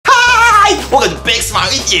We're gonna do big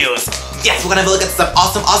smart reviews. Yes, we're gonna have a look at some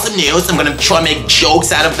awesome news. I'm gonna try to make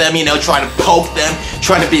jokes out of them, you know, trying to poke them,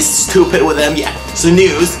 trying to be stupid with them. Yeah, so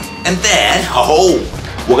news. And then,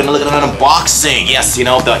 we're gonna look at an unboxing. Yes, you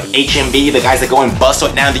know, the HMB, the guys that go and bust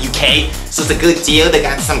right now in the UK. So it's a good deal. They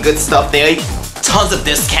got some good stuff there. Tons of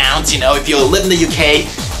discounts, you know. If you live in the UK,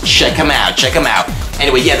 check them out, check them out.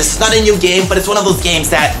 Anyway, yeah, this is not a new game, but it's one of those games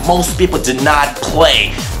that most people do not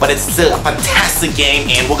play. But it's still a fantastic game,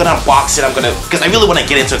 and we're gonna unbox it. Because I really wanna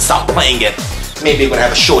get into it, start playing it. Maybe we're gonna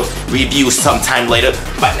have a short review sometime later.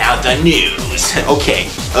 But now the news. Okay,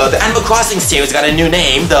 the Animal Crossing series got a new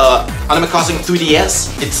name, the Animal Crossing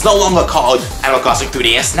 3DS. It's no longer called Animal Crossing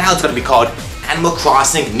 3DS, now it's gonna be called Animal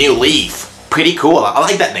Crossing New Leaf. Pretty cool, I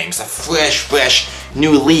like that name. It's a fresh,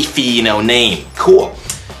 new leafy, you know, name. Cool.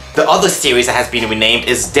 The other series that has been renamed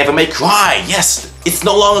is Devil May Cry. Yes, it's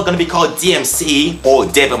no longer gonna be called DMC or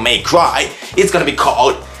Devil May Cry. It's gonna be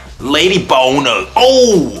called Lady Boner.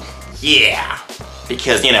 Oh, yeah.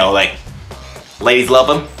 Because, you know, like, ladies love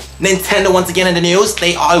them. Nintendo, once again in the news,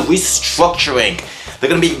 they are restructuring. They're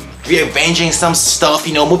gonna be rearranging some stuff,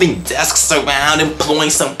 you know, moving desks around, employing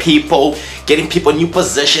some people, getting people new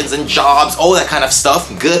positions and jobs, all that kind of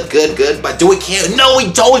stuff. Good. But do we care? No,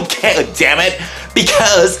 we don't care, damn it.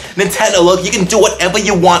 Because Nintendo, look, you can do whatever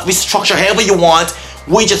you want, restructure however you want.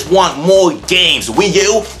 We just want more games. Wii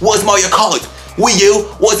U was Mario Kart. Wii U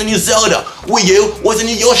was a new Zelda. Wii U was a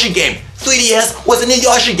new Yoshi game. 3DS was a new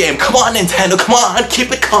Yoshi game. Come on, Nintendo, come on,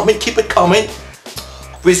 keep it coming.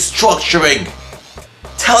 Restructuring.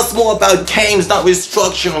 Tell us more about games, not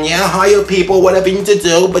restructuring, yeah? Hire people, whatever you need to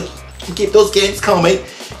do, but keep those games coming.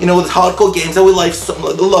 You know, with hardcore games that we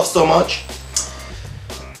love so much.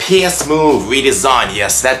 PS Move redesign,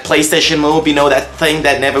 yes, that PlayStation Move, you know, that thing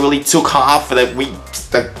that never really took off,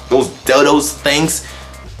 those dodos things.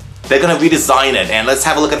 They're gonna redesign it, and let's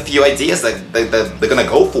have a look at a few ideas that they're gonna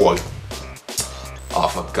go for. Oh,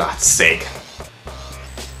 for God's sake.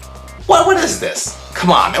 What is this? Come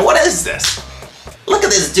on, man, what is this? Look at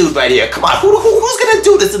this dude right here. Come on, who's gonna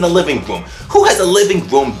do this in the living room? Who has a living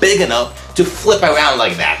room big enough to flip around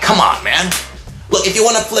like that? Come on, man. Look, if you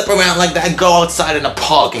wanna flip around like that, go outside in the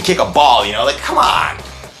park and kick a ball, you know, like, come on.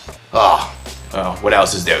 Oh, what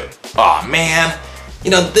else is there? Oh, man.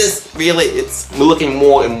 You know, this really, it's looking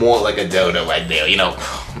more and more like a dodo right there, you know.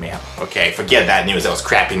 Oh, man, okay, forget that news, that was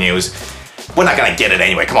crappy news. We're not gonna get it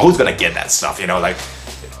anyway. Come on, who's gonna get that stuff, you know, like.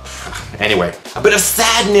 Anyway, a bit of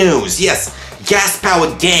sad news, yes. Gas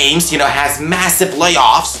Powered Games, you know, has massive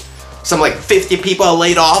layoffs. Some like 50 people are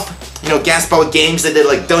laid off. You know, Gas Powered Games, they did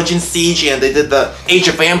like Dungeon Siege and they did the Age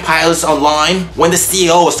of Empires online. When the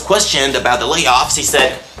CEO was questioned about the layoffs, he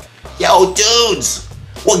said, "Yo, dudes,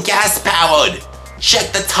 we're gas powered.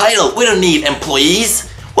 Check the title, we don't need employees.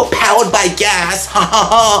 We're powered by gas, ha ha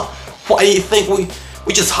ha. Why do you think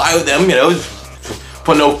we just hire them, you know,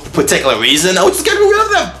 for no particular reason? Oh, just get rid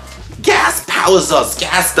of them. Gas powers us.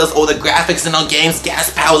 Gas does all the graphics in our games.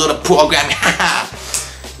 Gas powers all the programming.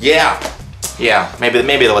 Yeah. Maybe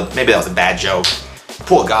that was a bad joke.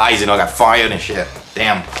 Poor guys, you know, got fired and shit.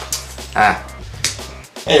 Damn.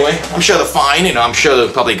 Anyway, I'm sure they're fine. You know, I'm sure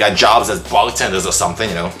they probably got jobs as bartenders or something.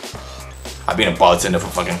 You know, I've been a bartender for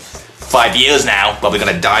fucking 5 years now. Probably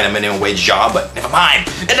gonna die in a minimum wage job, but never mind.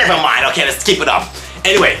 Okay, let's keep it up.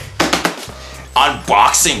 Anyway,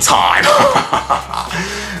 unboxing time.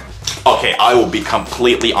 Okay, I will be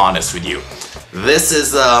completely honest with you. This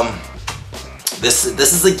is this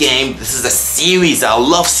is a game, this is a series I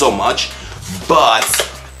love so much, but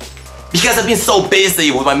because I've been so busy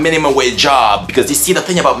with my minimum wage job, because you see the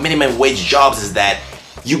thing about minimum wage jobs is that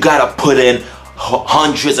you gotta put in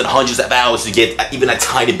hundreds and hundreds of hours to get even a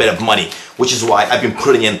tiny bit of money, which is why I've been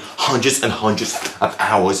putting in hundreds and hundreds of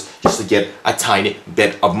hours just to get a tiny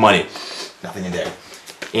bit of money. Nothing in there.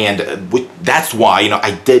 And that's why, you know,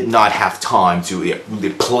 I did not have time to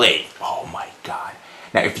really play. Oh my God.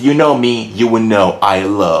 Now, if you know me, you will know I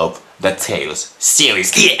love the Tales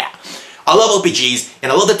series. Yeah! I love RPGs,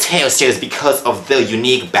 and I love the Tales series because of the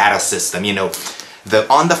unique battle system, you know. The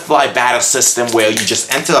on-the-fly battle system where you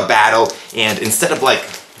just enter a battle, and instead of like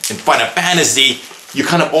in Final Fantasy, you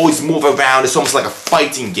kind of always move around. It's almost like a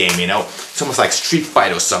fighting game, you know. It's almost like Street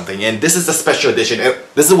Fighter or something. And this is the special edition.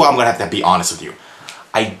 This is where I'm gonna have to be honest with you.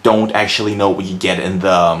 I don't actually know what you get in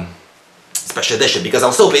the special edition because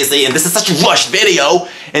I'm so busy and this is such a rushed video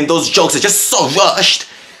and those jokes are just so rushed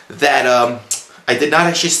that I did not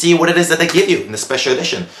actually see what it is that they give you in the special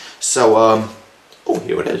edition. So, oh,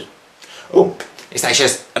 here it is. Oh, it's actually,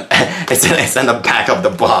 it's in the back of the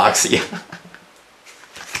box, yeah.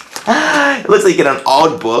 It looks like you get an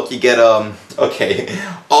old book. You get okay,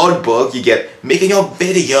 old book. You get making your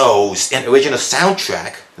videos and original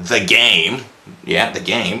soundtrack, the game, yeah, the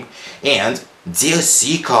game, and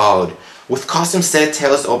DLC card with custom set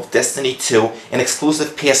Tales of Destiny 2 and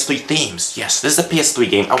exclusive PS3 themes. Yes, this is a PS3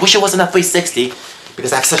 game. I wish it wasn't a 360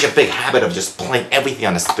 because I have such a big habit of just playing everything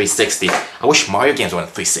on this 360. I wish Mario games were on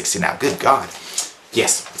 360 now. Good God.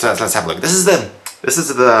 Yes. So let's have a look. This is the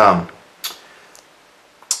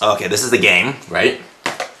okay, this is the game, right?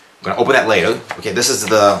 I'm gonna open that later. Okay, this is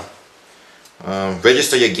the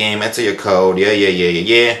register your game, enter your code.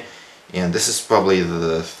 Yeah. And this is probably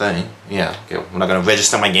the thing. Yeah. Okay, I'm not gonna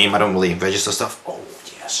register my game. I don't really register stuff. Oh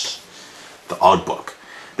yes, the art book.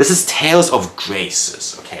 This is Tales of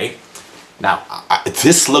Graces. Okay. Now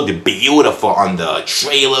this looked beautiful on the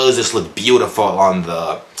trailers. This looked beautiful on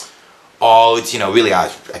the art. You know, really, I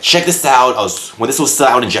checked this out. When this was still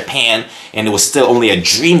out in Japan, and it was still only a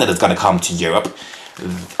dream that it's gonna come to Europe.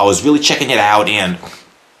 I was really checking it out, and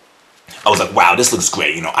I was like, wow, this looks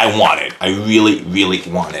great. You know, I want it. I really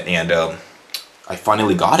want it, and I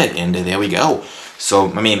finally got it, and there we go.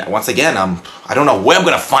 So, I mean, once again, I don't know where I'm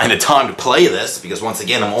gonna find the time to play this, because once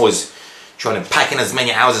again, I'm always trying to pack in as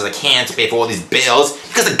many hours as I can to pay for all these bills,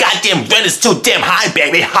 because the goddamn rent is too damn high,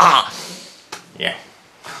 baby. Ha! Yeah.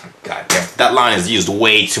 God damn, that line is used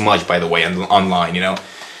way too much, by the way, online. You know,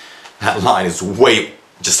 that line is way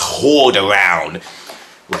just hauled around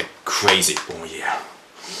like crazy. Oh yeah.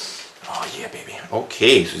 Oh yeah, baby.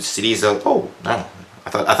 Okay, so the CDs are. Oh no, I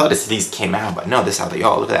thought the CDs came out, but no, this is how they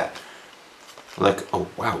are. Look at that. Look. Oh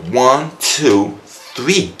wow, 1, 2,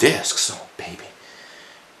 3 discs. Oh baby.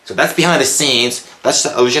 So that's behind the scenes. That's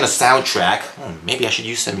the original soundtrack. Oh, maybe I should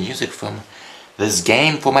use some music from this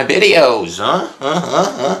game for my videos,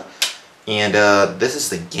 huh? And this is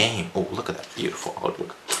the game. Oh, look at that beautiful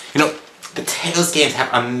artwork. You know, the Tales games have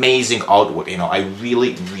amazing artwork. You know, I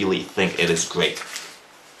really think it is great.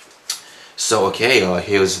 So okay,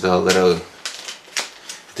 here's the little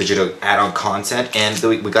digital add-on content, and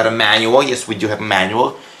we got a manual. Yes, we do have a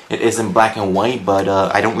manual. It is in black and white, but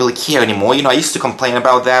I don't really care anymore. You know, I used to complain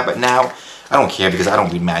about that, but now I don't care because I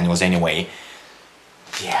don't read manuals anyway.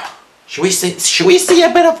 Yeah. Should we see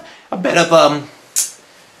a bit of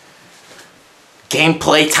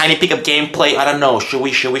gameplay, tiny peek of gameplay? I don't know. Should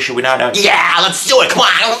we not? Yeah, let's do it. Come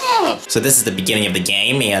on. So this is the beginning of the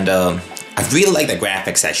game, and I really like the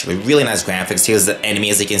graphics actually. Really nice graphics. Here's the enemy,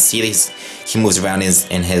 as you can see. He moves around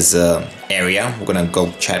in his area. We're gonna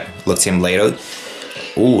go look to him later.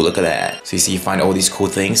 Ooh, look at that. So you see, you find all these cool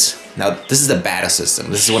things. Now this is the battle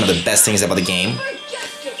system. This is one of the best things about the game.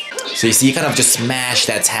 So you see, you kind of just smash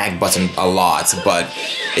that tag button a lot, but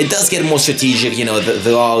it does get more strategic. You know,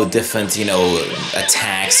 there are different, you know,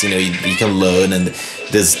 attacks. You know, you can learn, and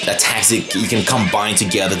there's attacks that you can combine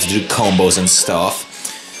together to do combos and stuff.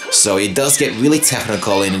 So it does get really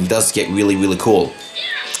technical, and it does get really cool.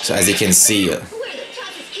 So as you can see,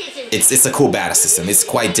 it's a cool battle system. It's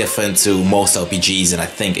quite different to most RPGs, and I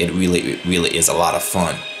think it really is a lot of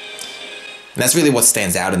fun. And that's really what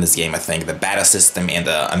stands out in this game, I think. The battle system and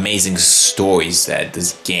the amazing stories that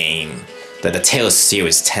this game, that the Tales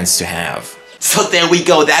series tends to have. So there we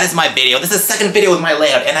go, that is my video. This is the second video with my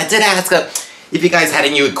layout, and I did ask if you guys had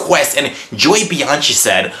any requests, and Joey Bianchi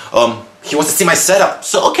said, he wants to see my setup.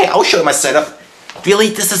 So okay, I'll show you my setup. Really,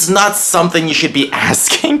 this is not something you should be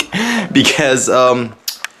asking, because,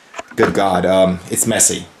 good God, it's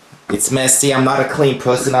messy. It's messy, I'm not a clean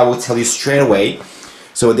person, I will tell you straight away.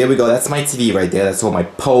 So there we go, that's my TV right there, that's all my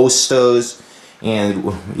posters, and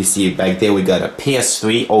you see back there we got a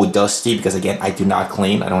PS3, all dusty, because again, I do not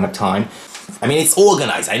clean, I don't have time. I mean, it's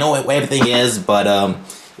organized, I know where everything is, but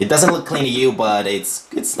it doesn't look clean to you, but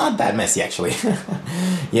it's not that messy actually.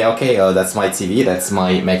 Yeah, okay, that's my TV, that's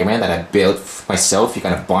my Mega Man that I built myself. You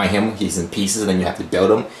kind of buy him, he's in pieces, and then you have to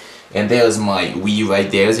build him. And there's my Wii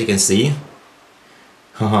right there, as you can see.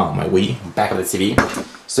 Haha, my Wii, back of the TV.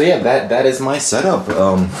 So yeah, that is my setup.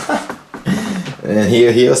 And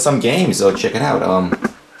here are some games, so check it out.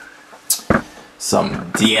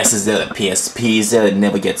 Some DS's there, the PSP's there that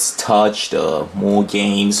never gets touched. More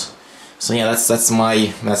games. So yeah, that's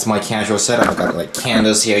my casual setup. I got like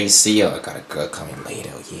candles here, you see. I got a girl coming later.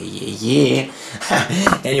 Yeah.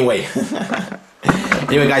 Anyway,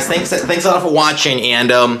 guys, thanks a lot for watching,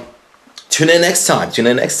 and tune in next time.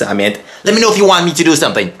 And let me know if you want me to do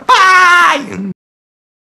something. Bye.